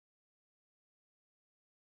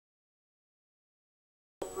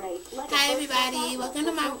Hi everybody, welcome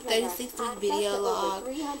to my 36-week video log.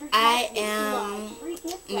 I am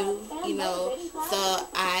new, so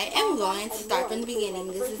I am going to start from the beginning.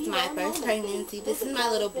 This is my first pregnancy. This is my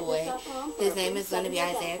little boy. His name is going to be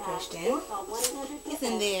Isaiah Christian. He's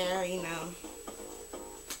in there,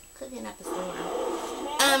 cooking up a storm.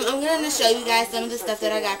 I'm going to show you guys some of the stuff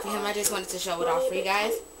that I got for him. I just wanted to show it off for you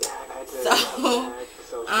guys. So,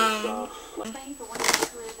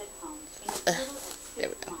 there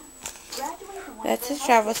we go. That's his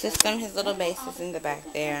travel system. His little base is in the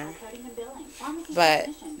back there. But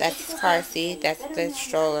that's his car seat. That's the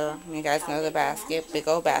stroller. You guys know the basket. Big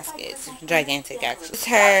old basket. It's gigantic, actually.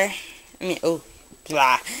 It's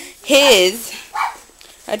his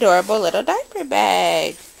adorable little diaper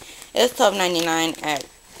bag. It was $12.99 at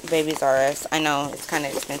Babies R Us. I know it's kind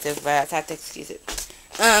of expensive, but I have to excuse it.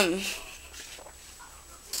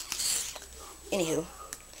 Anywho,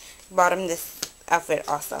 bought him this outfit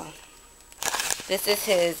also. This is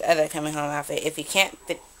his other coming home outfit. If he can't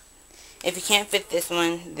fit this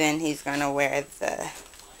one, then he's gonna wear the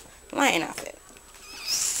lion outfit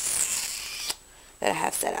that I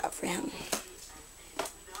have set out for him.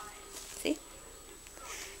 See?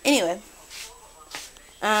 Anyway,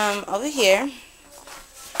 over here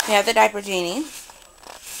we have the diaper genie.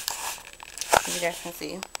 As you guys can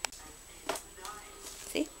see.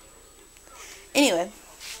 See? Anyway,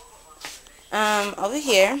 over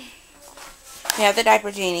here we have the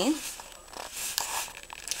diaper genie.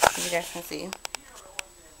 As you guys can see.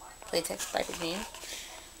 Playtex diaper genie.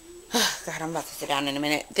 God, I'm about to sit down in a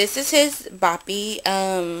minute. This is his Boppy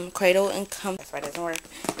cradle and comfort. That's why it doesn't work.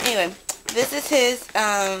 Anyway, this is his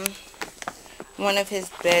one of his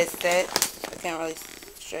bed sets. I can't really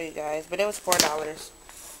show you guys, but it was $4.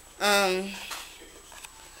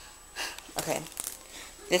 Okay.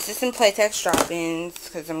 This is some Playtex drop-ins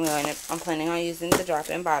because I'm planning on using the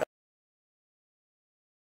drop-in bottle.